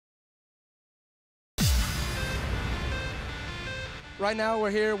Right now we're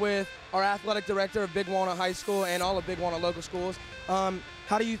here with our athletic director of Big Walnut High School and all of Big Walnut local schools.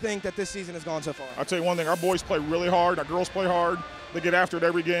 How do you think that this season has gone so far? I'll tell you one thing, our boys play really hard, our girls play hard. They get after it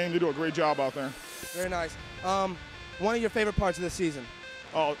every game. They do a great job out there. Very nice. One of your favorite parts of this season?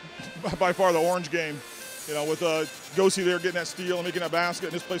 Oh, by far the Orange game. You know, with Gosi there getting that steal and making that basket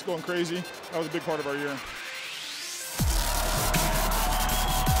and this place going crazy, that was a big part of our year.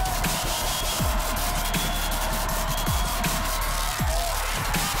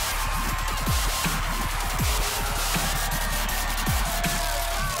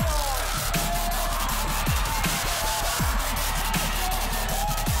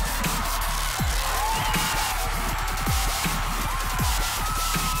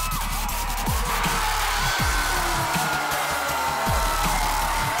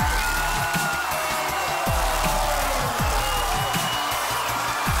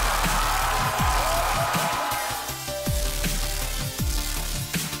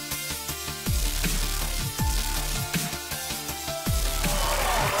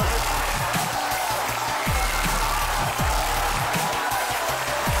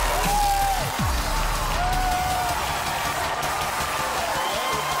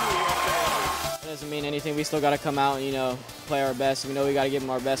 Doesn't mean anything. We still got to come out and, play our best. We know we got to give them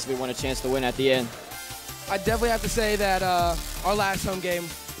our best if we want a chance to win at the end. I definitely have to say that our last home game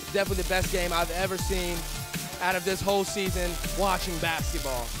was definitely the best game I've ever seen out of this whole season watching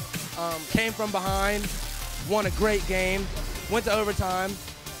basketball. Came from behind, won a great game, went to overtime,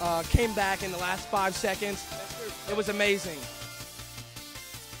 came back in the last 5 seconds. It was amazing.